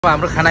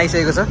हाम्रो खाना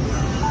आइसकेको छ।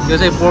 यो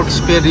चाहिँ पोर्क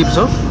स्पेयर रिब्स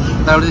हो,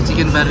 त्यहाँबाट चाहिँ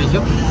चिकन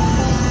बार्बिक्यू,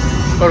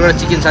 अरूबाट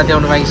चिकन साथी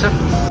आउनु बाँकी छ।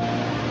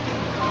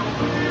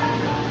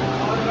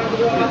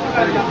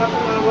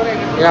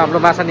 यहाँ हाम्रो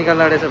माछा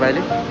निकाल्न रहेछ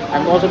भाइले।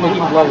 हामी अल्सो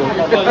मेकिङ ब्लग हो।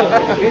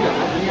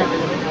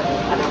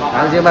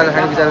 हामी चाहिँ माछा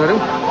खाने विचार गऱ्यौँ।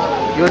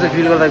 यो चाहिँ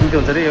ग्रिल गर्दा मिठो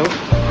हुन्छ अरे। यो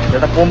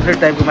एउटा पोम्फ्रेट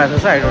टाइपको माछा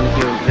छ, आइडोन्ट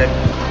के हो एक्ज्याक्ट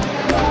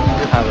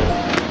त्यो थाहा भयो।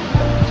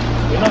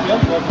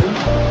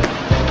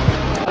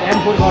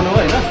 M4 गर्नु हो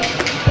होइन,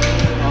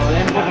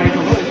 M4 राइट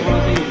हो। यसबाट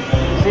चाहिँ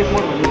सेफ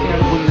मोड भन्ने चाहिँ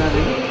एउटा बोली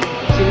जाँदैन।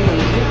 सेभिङ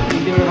भन्ने चाहिँ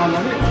हिन्दीबाट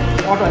भन्नाले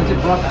अटो हाल्ने चाहिँ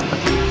ब्रस हाल्छ,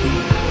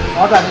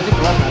 अटो हाल्ने चाहिँ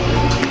ब्रस हाल्छ।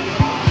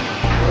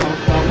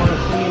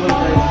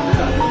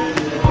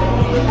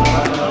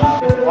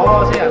 अब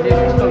चाहिँ हामीले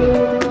पिस्टल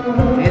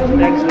रेन्ज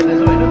प्र्याक्टिस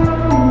गर्दैछौँ होइन।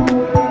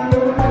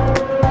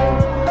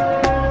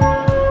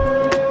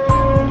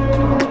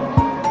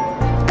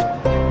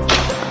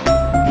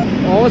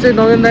 अब चाहिँ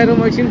नगेन्द्र दाइ र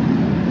म एकछिन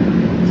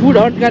फुड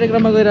हट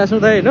कार्यक्रममा गइरहेको छौँ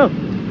त होइन।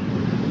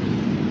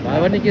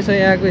 भयो भने के छ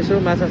यहाँको यसो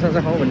माछा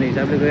साछा खाउँ भन्ने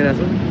हिसाबले गइरहेको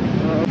छौँ।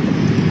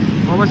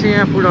 अब चाहिँ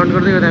यहाँ फुड हट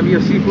गर्दै गर्दा हामी यो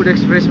सी फुड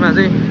एक्सप्रेसमा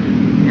चाहिँ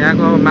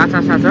यहाँको अब माछा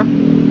साछा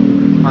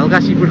हल्का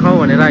सी फुड खाउँ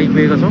भनेर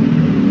आइपुगेको छौँ।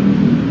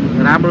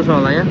 राम्रो छ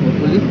होला यहाँ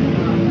होपफुल्ली।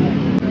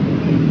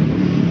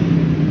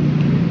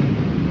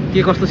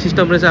 के कस्तो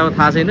सिस्टम रहेछ अब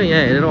थाहा छैन।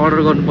 यहाँ हेरेर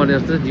अर्डर गर्नुपर्ने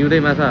जस्तो जिउँदै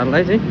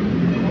माछाहरूलाई चाहिँ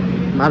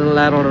मार्न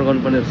लाएर अर्डर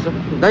गर्नुपर्ने जस्तो।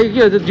 दाइ के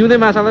हो त्यो जिउँदै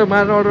माछालाई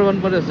मारेर अर्डर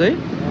गर्नुपर्ने जस्तो है।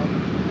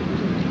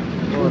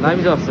 हो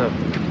दामी जस्तो छ।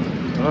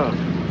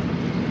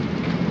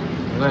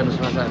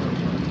 हेर्नुहोस् माछाहरू।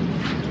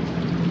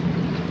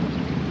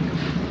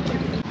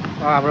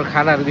 हाम्रो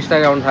खानाहरू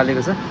बिस्तारै आउनु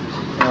थालेको छ।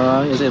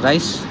 यो चाहिँ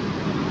राइस,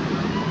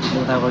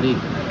 यतापट्टि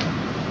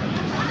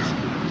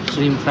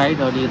श्रिम फ्राइड,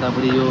 अनि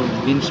यतापट्टि यो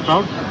बिन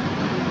स्प्राउट,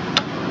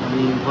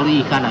 अनि थोरै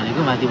कान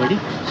हालेको माथिपट्टि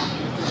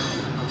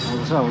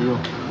आउँछ। अब यो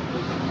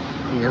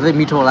हेर्दै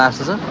मिठो होला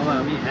जस्तो छ। अब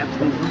हामी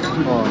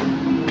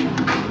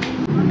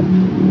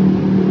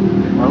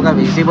हल्का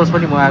भेजिटेबल्स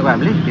पनि मगाएको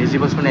हामीले।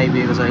 भेजिटेबल्स पनि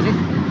आइपुगेको छ अहिले।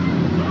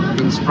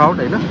 बिन स्प्राउट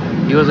होइन,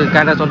 यो चाहिँ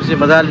काँटा चम्ची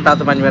चाहिँ मजाले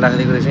तातो पानीमा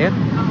राखिदिएको रहेछ यहाँ,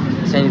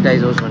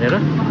 सेनिटाइज होस् भनेर।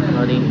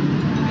 अनि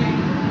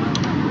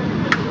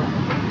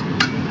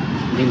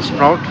बिन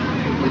स्प्राउट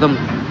एकदम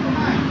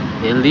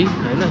हेल्दी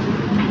होइन,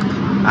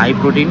 हाई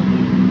प्रोटिन।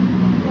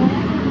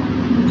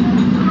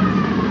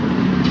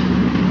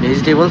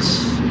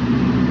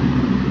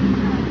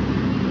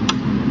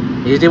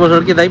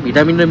 भेजिटेबल्सहरू के दाइ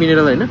भिटामिन र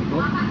मिनरल होइन।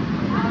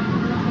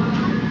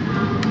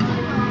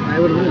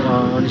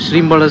 अनि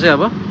श्रिमबाट चाहिँ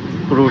अब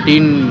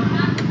प्रोटिन।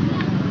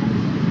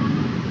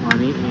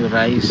 अनि यो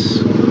राइस।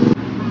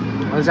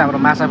 अहिले चाहिँ हाम्रो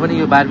माछा पनि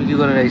यो बार्बिक्यू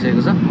गरेर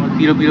आइसकेको छ।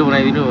 पिरो पिरो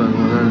बनाइदिनु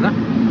भनेर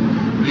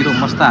पिरो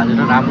मस्त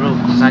हालेर राम्रो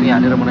खुर्सानी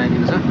हालेर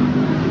बनाइदिएको छ।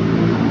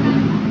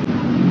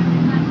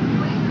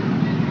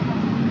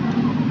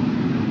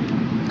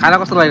 खाना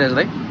कस्तो लागिरहेछ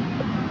दाइ?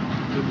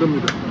 एकदम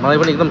मिठो। मलाई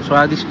पनि एकदम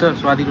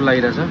स्वादिलो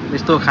लागिरहेछ।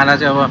 यस्तो खाना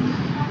चाहिँ अब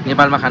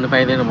नेपालमा खानु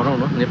पाइँदैन भनौँ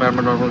न।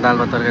 नेपालमा नर्मल दाल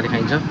भात तरकारी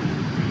खाइन्छ,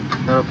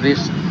 तर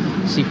फ्रेस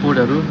सी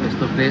फुडहरू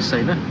यस्तो फ्रेस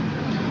होइन,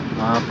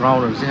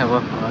 प्राउनहरू चाहिँ अब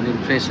अलिक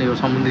फ्रेस यो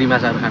समुद्री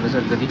माछाहरू खानु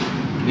चाहिँ अलिकति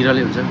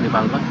बिरलै हुन्छ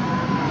नेपालमा।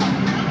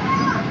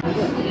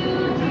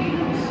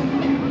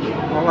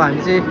 अब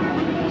हामी चाहिँ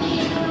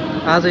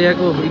आज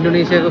यहाँको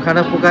इन्डोनेसियाको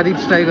खाना पोका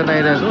रिब्स ट्राई गर्न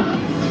आइरहेछौँ।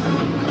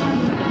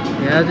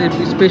 यहाँ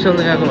चाहिँ स्पेसल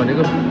यहाँको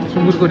भनेको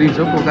सुँगुरको रिब्स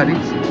हो, पोका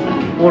रिब्स,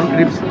 पोर्क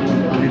रिब्स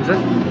भनिन्छ।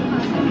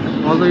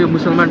 अल्दो यो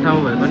मुसलमान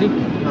ठाउँ भए पनि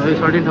यो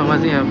सर्टेन ठाउँमा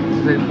चाहिँ यहाँ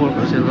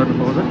पोर्कहरू सेल गर्नु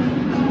पाउँछ।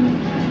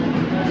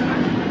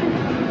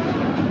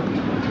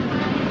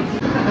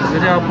 यो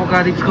चाहिँ अब पोका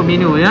रिब्सको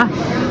मेन्यू हो यहाँ।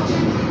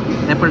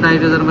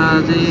 एप्पटाइजरमा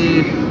चाहिँ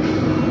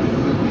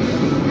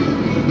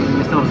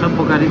यस्तो हुन्छ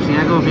पोका रिब्स।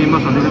 यहाँको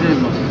फेमस भनेको चाहिँ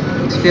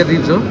स्पेयर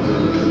रिब्स हो।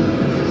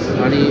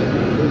 अनि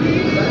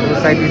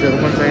साइड डिसहरू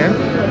पनि छ यहाँ,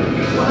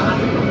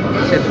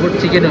 सेटफुड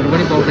चिकनहरू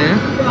पनि पाउँछ यहाँ।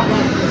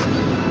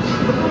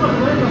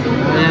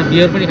 यहाँ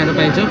बियर पनि खान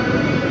पाइन्छ।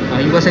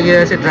 हामी बसेको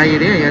एरिया चाहिँ ड्राई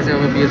एरिया, यहाँ चाहिँ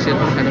अब बियर सेयर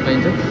पनि खान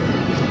पाइन्छ।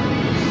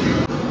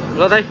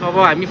 ल दाइ अब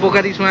हामी पोका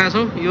रिब्समा आएको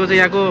छौँ। यो चाहिँ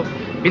यहाँको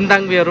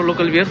बिन्ताङ बियर हो,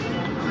 लोकल बियर।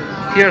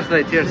 चियर्स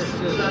दाइ, चियर्स।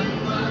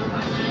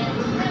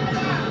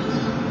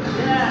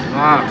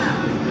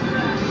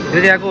 यो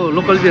चाहिँ यहाँको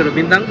लोकल बियर हो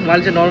बिन्ताङ।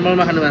 उहाँले चाहिँ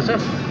नर्मलमा खानु भएको छ,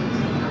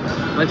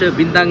 मैले चाहिँ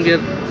बिन्ताङ बियर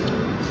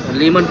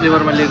लेमन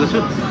फ्लेभरमा लिएको छु।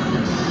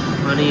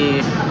 अनि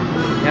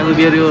यहाँको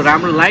बियर यो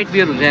राम्रो लाइट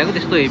बियर हुन्छ यहाँको,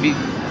 त्यस्तो हेभी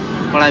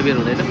कडा बियर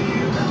हुँदैन।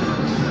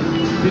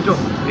 मिठो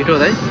मिठो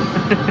दाइ।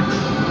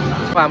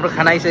 अब हाम्रो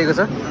खाना आइसकेको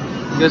छ।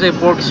 यो चाहिँ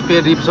पोर्क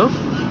स्पेयर रिब्स हो,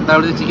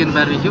 त्यहाँबाट चाहिँ चिकन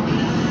बार्बिक्यू,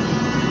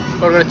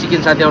 अरूबाट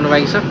चिकन साथी आउनु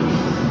बाँकी छ।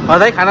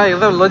 दाइ खाना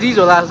हेर्दा लजिज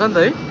होला जस्तो छ नि त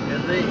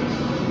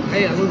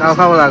है,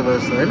 खाउँ लाग्दो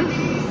जस्तो होइन।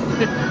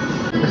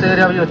 त्यसै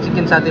गरी अब यो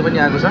चिकन साथी पनि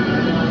आएको छ।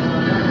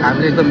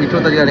 हामीले एकदम मिठो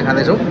तरिकाले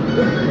खाँदैछौँ।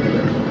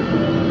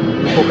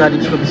 पोका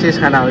रिब्सको विशेष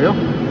खाना हो यो।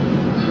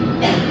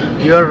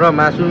 बियर र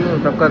मासु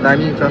टक्क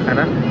दामी छ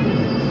खाना।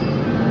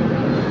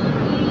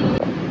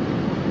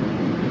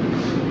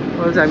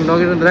 अहिले चाहिँ हामी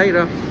नगेन्द्र दाइ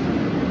र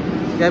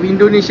we have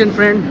Indonesian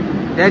friend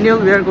Daniel.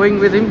 We are going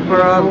with him for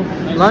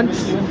lunch.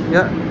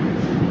 Yeah.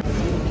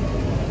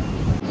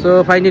 So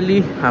finally,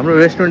 हाम्रो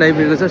restaurant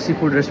आइपुगेको छ,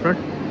 seafood restaurant.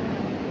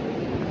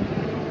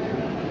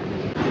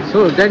 So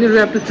Daniel, we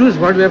have to choose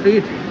what we have to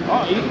eat.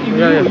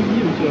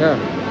 Yeah.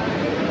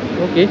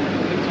 Okay.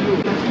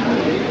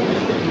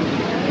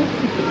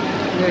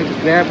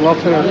 Crab,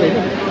 lobster, right?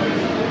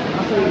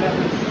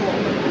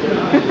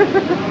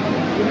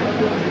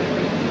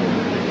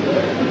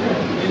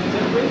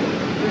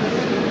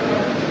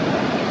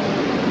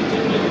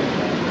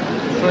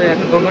 So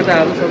यहाँ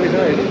गङ्गटाहरू सबै छ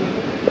हैन.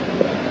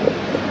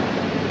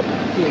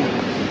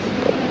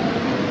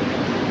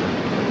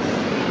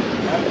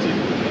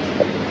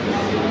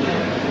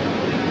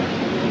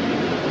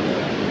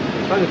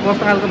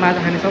 कस्तो खालको माछा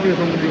खाने सबै यो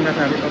समुद्री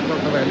माछाहरू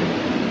तपाईँहरूले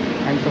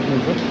खान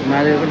सक्नुहुन्छ.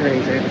 माछा पनि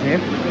राखिसकेको छ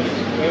यहाँ.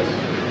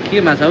 के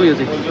माछा हो यो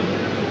चाहिँ?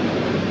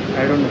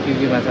 आई डोन्ट नो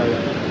के माछा हो.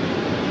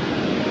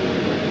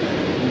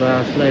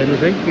 बस ल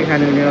हेर्नुहोस् है के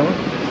खाने भने अब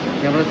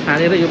यहाँबाट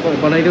छानेर यो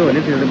बनाइदियो भने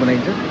त्यसले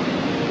बनाइन्छ.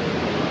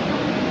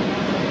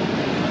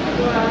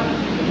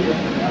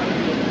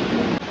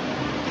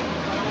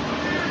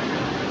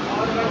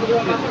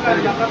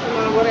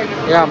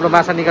 यहाँ हाम्रो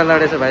माछा निकाल्दा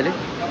रहेछ भाइले.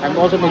 हामी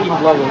अल्सो मेकिङ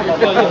ब्लग हो.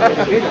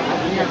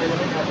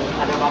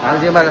 हामी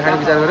यो माछा खाने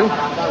विचार गऱ्यौँ.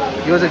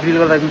 यो चाहिँ ग्रिल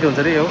गर्दा मिठो हुन्छ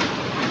अरे. यो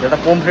एउटा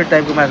पोम्फ्रेट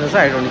टाइपको माछा छ.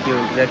 आई डोन्ट नो के हो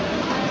एक्ज्याक्ट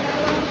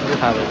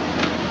थाहा भयो.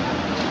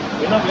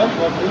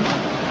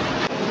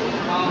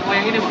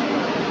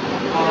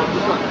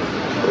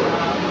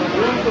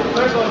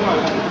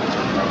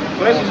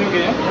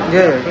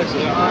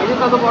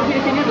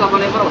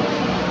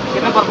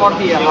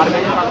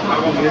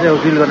 यो चाहिँ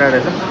ग्रिल गर्ने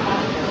रहेछ.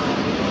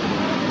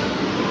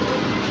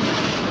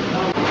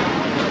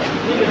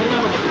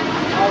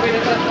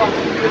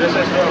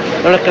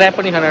 एउटा क्र्याब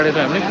पनि खाना रहेछ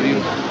हामीले ग्रिल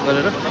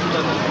गरेर.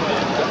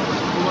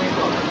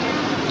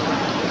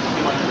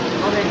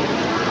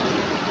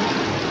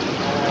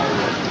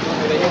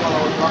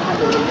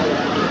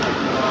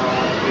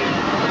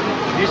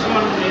 This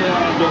one,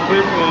 the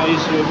crab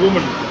is a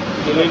woman,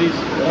 the ladies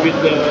with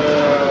the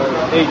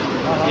egg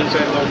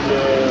inside of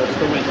the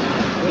stomach.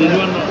 This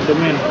one, the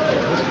man.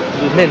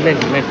 Men.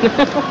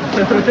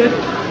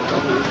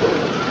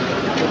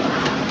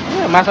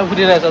 माछा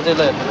फुटिरहेछ चाहिँ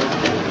ल.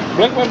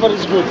 Black pepper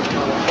is good.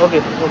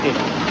 Okay.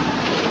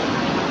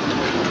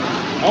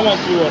 How much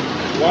you want?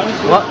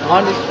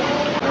 One is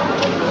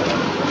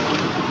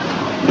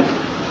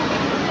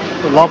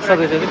lobster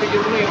रहेछ नि.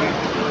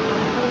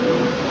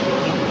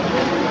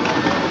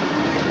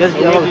 Yes, The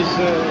weight is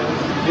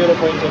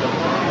 0.7.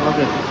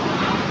 Okay.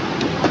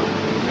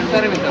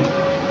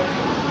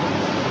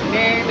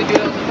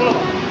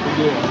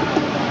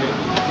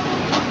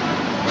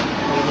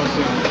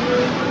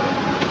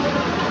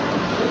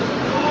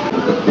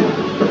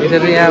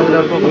 यसरी यहाँ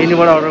उनीहरूको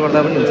मेन्युबाट order गर्दा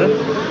पनि हुन्छ.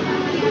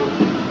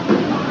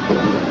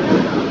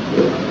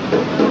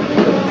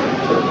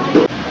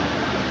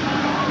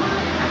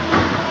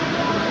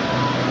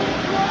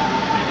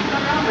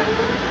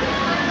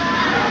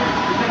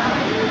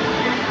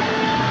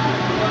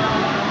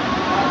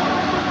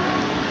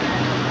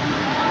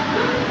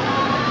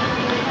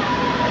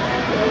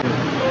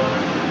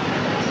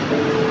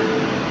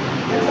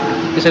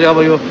 यसरी अब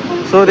यो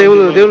so they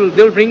will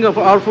bring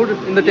our food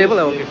in the table.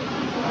 Okay.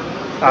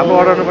 हाम्रो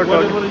order number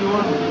Whatever you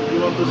want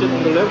to sit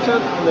on the left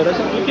side, on the right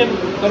side, you can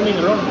coming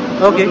around.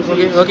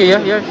 Okay,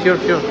 yeah, sure.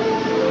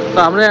 So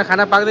हाम्रो यहाँ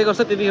खाना पाक्दै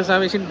गर्छ, त्यतिखेर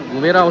हामी एकछिन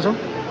घुमेर आउँछौँ.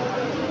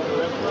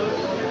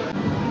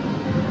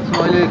 सो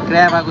अहिले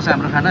क्र्याब आएको छ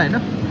हाम्रो खाना हैन.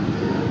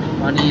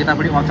 अनि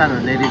यतापट्टि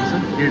अचारहरू ल्याइदिएको छ,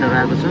 ब्रेडहरू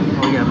आएको छ.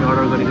 अघि हामीले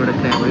अर्डर गरेको एउटा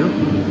क्र्याब हो यो.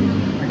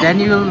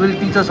 Daniel will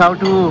teach us how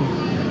to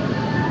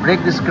break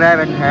this crab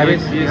and have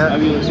it. Yes, I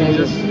will show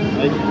you.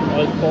 I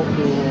talk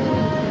to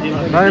him.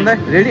 Nagendra,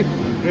 ready?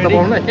 Ready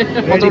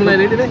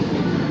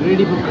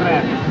for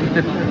crab.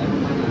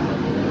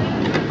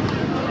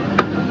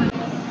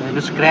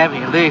 This crab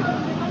हेर्दै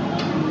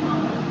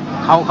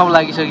खाउ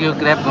लागिसक्यो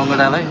क्र्याब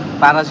गङ्गटालाई.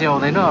 पारा चाहिँ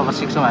आउँदैन, अब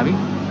सिक्छौँ हामी.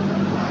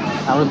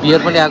 हाम्रो बियर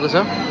पनि आएको छ.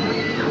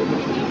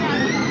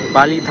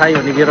 बाली थाई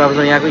भन्ने बियर आएको छ.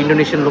 यहाँको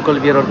इन्डोनेसियन लोकल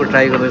बियरहरूको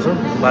ट्राई गर्दैछौँ.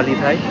 बाली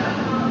थाई.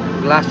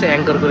 ग्लास चाहिँ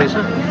एङ्करको रहेछ.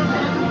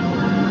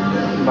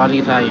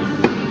 बाली Thai.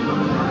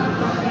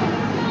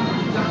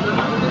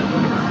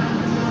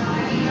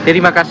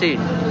 Terima kasih.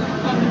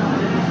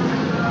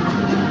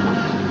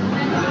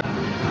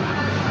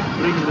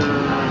 Bring the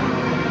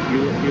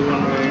you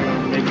want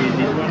maybe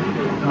this one?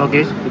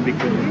 Okay. The big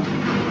one.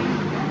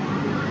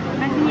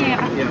 Yeah.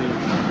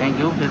 Thank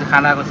you. This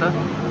खाना आएको छ.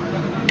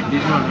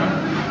 This one,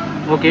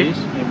 huh? Okay.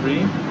 This I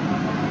bring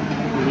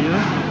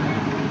here.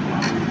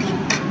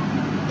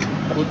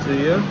 Put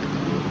here.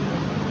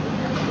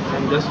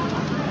 And just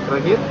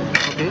crack it.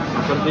 Okay.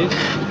 After this,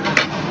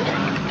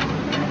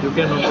 you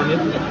can open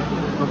it.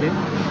 Okay.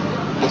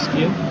 The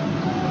skin.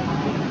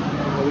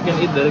 We can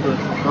eat directly.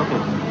 Okay.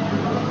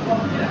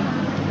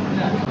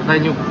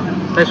 Thank you.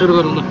 Saya suruh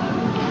guru.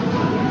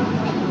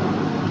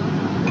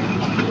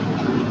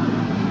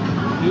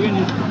 You can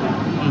eat.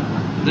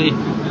 Dai.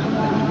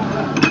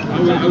 I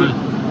will.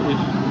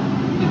 Yes.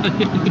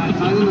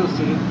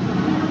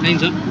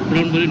 Thanks, sir.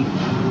 Brown balloon.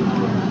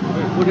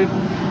 Put it.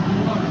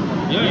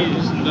 Yeah, it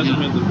doesn't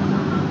matter.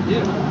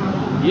 Yeah.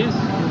 Yes.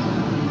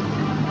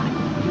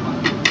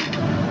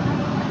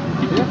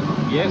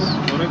 Yes,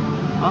 correct.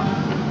 Huh?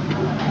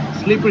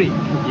 Slippery.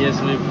 Yes,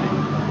 slippery.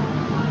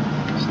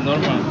 It's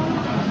normal.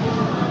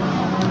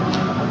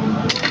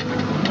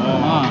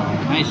 Oh,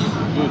 Nice.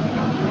 good.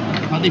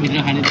 अझै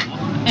भित्र खाने त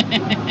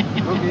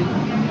Okay.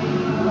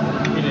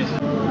 Finish.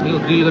 यो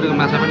grill गरेको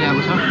माछा पनि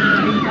आएको छ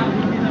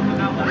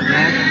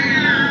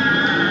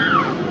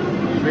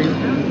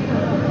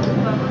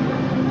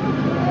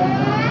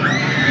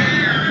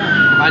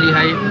पाली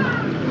खाइ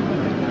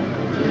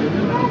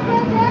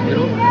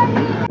हेरो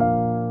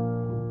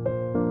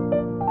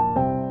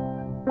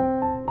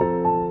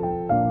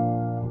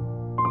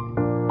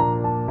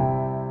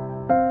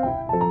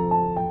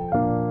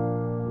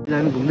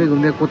हामी घुम्दै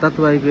घुम्दै कोतातु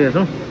आइपुगेका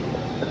छौँ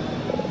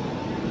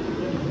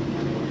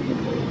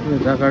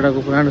जाकार्ताको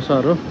पुरानो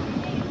सहर हो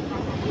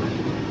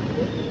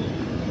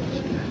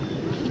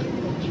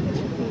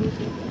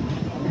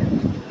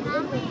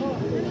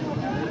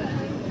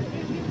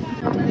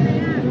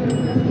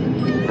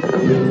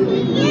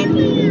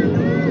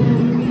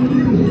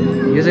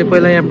यो चाहिँ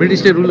पहिला यहाँ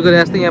ब्रिटिसले रुल गरे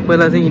जस्तै यहाँ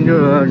पहिला चाहिँ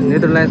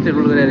नेदरल्यान्ड्सले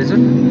रुल गरे रहेछ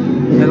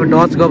यहाँको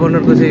डच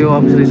गभर्नरको चाहिँ यो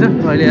अफिस रहेछ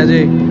अहिले यहाँ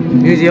चाहिँ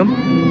म्युजियम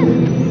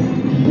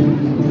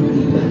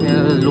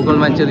यहाँ लोकल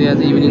मान्छेहरू यहाँ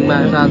चाहिँ इभिनिङमा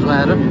साँझमा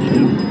आएर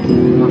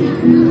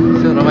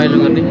यसो रमाइलो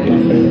गर्ने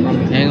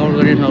ह्याङआउट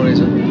गर्ने ठाउँ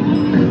रहेछ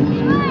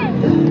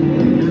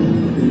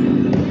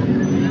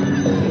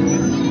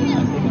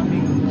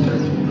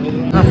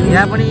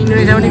यहाँ पनि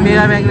इन्डोनेसिया पनि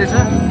मेगा ब्याङ्क रहेछ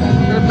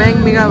ब्याङ्क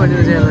मेगा भनेर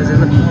चाहिँ यसलाई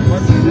चाहिँ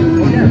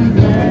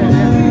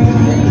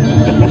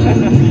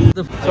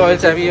अहिले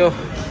चाहिँ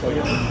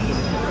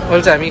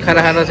हामी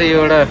खाना खान चाहिँ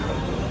एउटा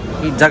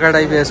जाकार्ता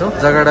आइपुगेका छौँ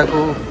जाकार्ताको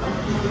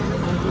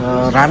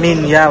रामेन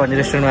या भन्ने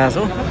रेस्टुरेन्टमा आएको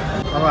छौँ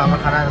अब हाम्रो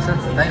खाना आएको छ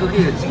दाइको के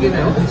चिकन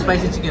हो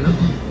स्पाइसी चिकन हो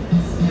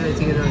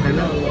चिकन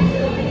खाना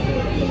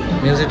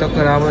मेरो चाहिँ टक्क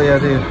राम्रो यहाँ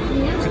चाहिँ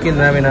चिकन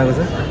रामेन आएको छ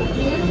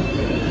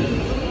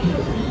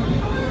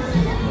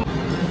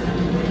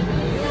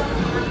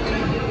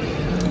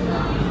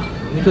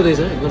मिठो रहेछ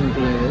एकदम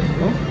मिठो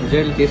लागेको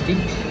very tasty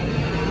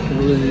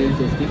really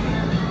tasty.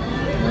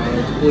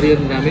 It's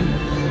Korean ramen.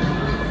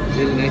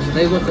 Very nice.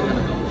 Nice what's the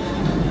खाना?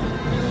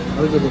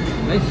 How is it?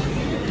 Nice.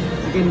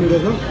 Chicken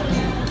noodles,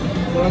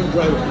 prawn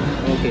dry.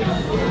 Okay.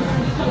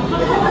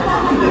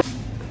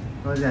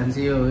 और हामी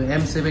चाहिँ यो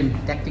M7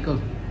 tactical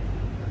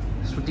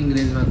shooting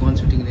range मा गन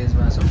shooting range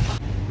मा छौँ.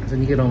 आज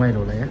निकै रमाइलो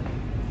होला यहाँ.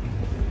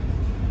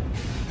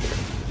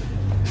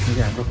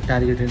 यो हाम्रो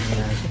टार्गेट रेन्ज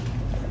बनाएको छ.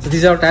 So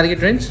these are our target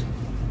range?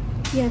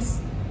 Yes.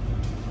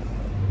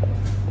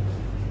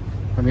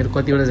 मेरो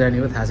कतिवटा जाने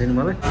हो थाहा छैन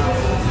मलाई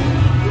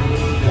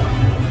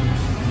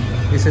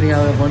यसरी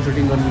अब गन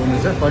सुटिङ गर्नुपर्ने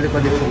छ कहिले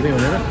कति पुग्ने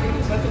भनेर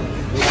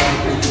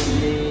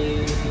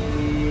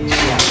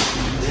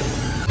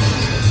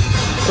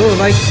सो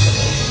लाइक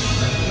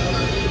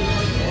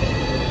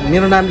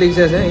मेरो नाम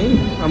लेखिसकेको छ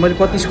है मैले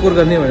कति स्कोर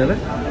गर्ने भनेर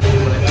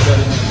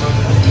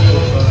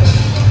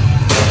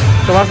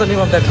So what's the name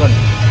of that gun?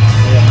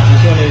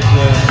 This one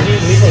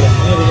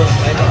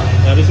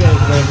is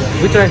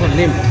Which rifle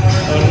name?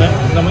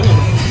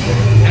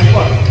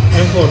 M4.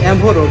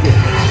 M4, okay.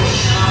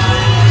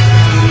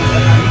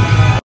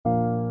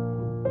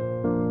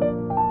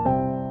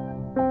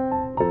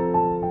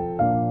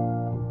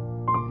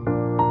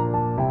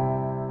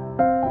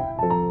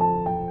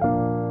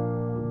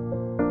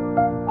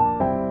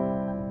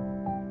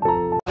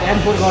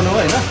 M4 gun हो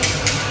हैन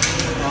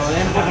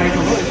M4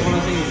 राइफल हो यसमा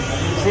चाहिँ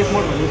सेफ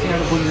मोड भन्ने चाहिँ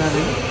यहाँ गोली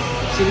जाँदैन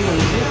सिरिङ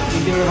भन्ने चाहिँ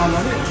इन्डियाबाट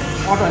गर्नाले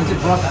अटो हान्छ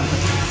ब्रस हान्छ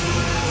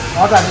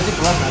अटो हान्छ चाहिँ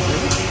ब्रस हान्छ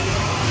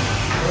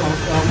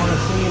मलाई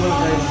single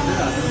drive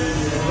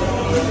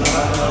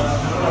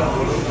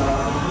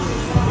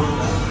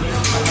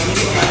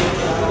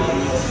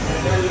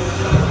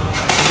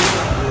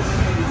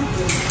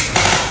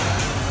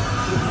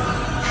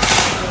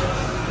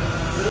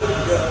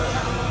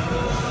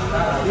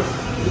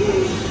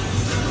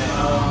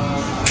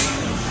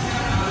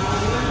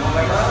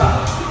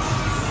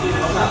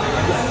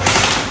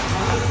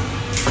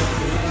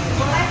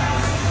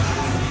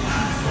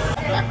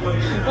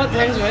Well,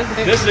 thanks, man.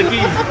 That's the key.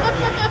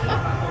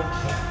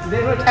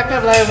 They were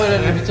tackled live or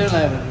a picture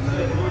live.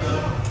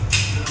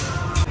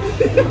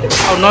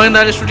 अब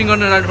नगेन्द्रले सुटिङ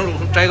गर्न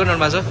ट्राई गर्नु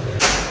भएको छ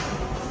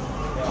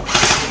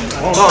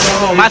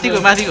माथिको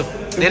माथिको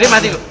धेरै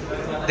माथिको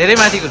धेरै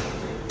माथिको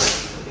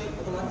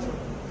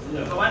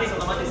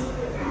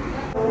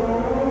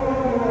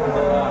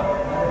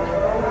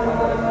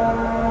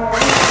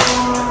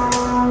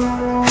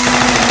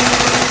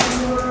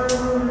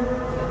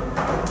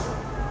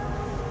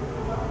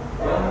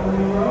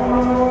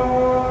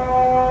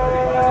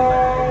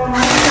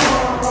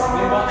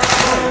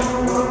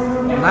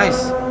नाइस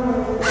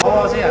अब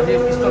चाहिँ हामीले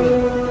पिस्टल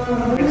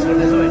प्रिन्स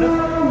गर्दैछौँ होइन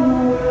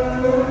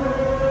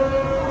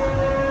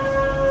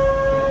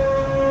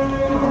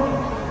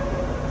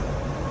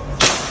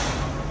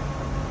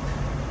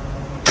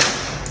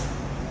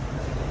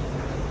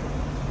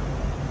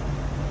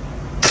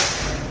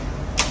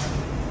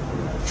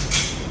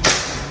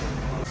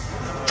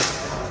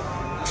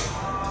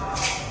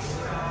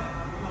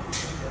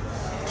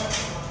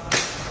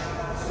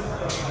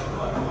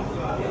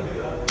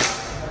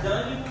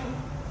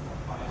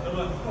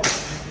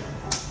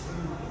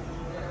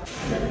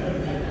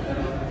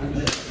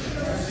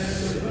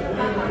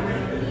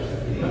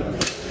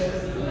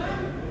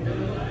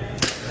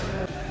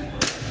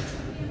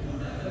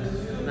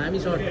दामी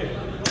सर्ट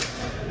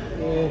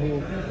ओहो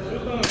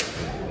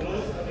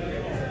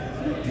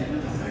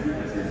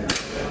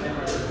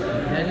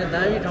यहाँ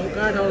दामी ठाउँ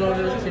कहाँ ठाउँ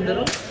लगाउने रहेछ सेन्टर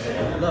हो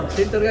ल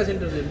सेन्टर क्या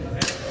सेन्टर चाहिँ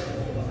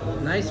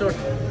नाइस सर्ट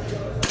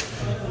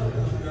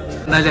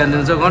नाइले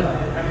हान्नुहुन्छ गन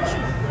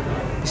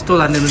स्टोल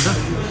हान्नुहुन्छ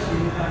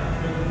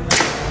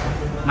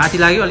माथि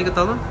लाग्यो अलिकति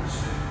तल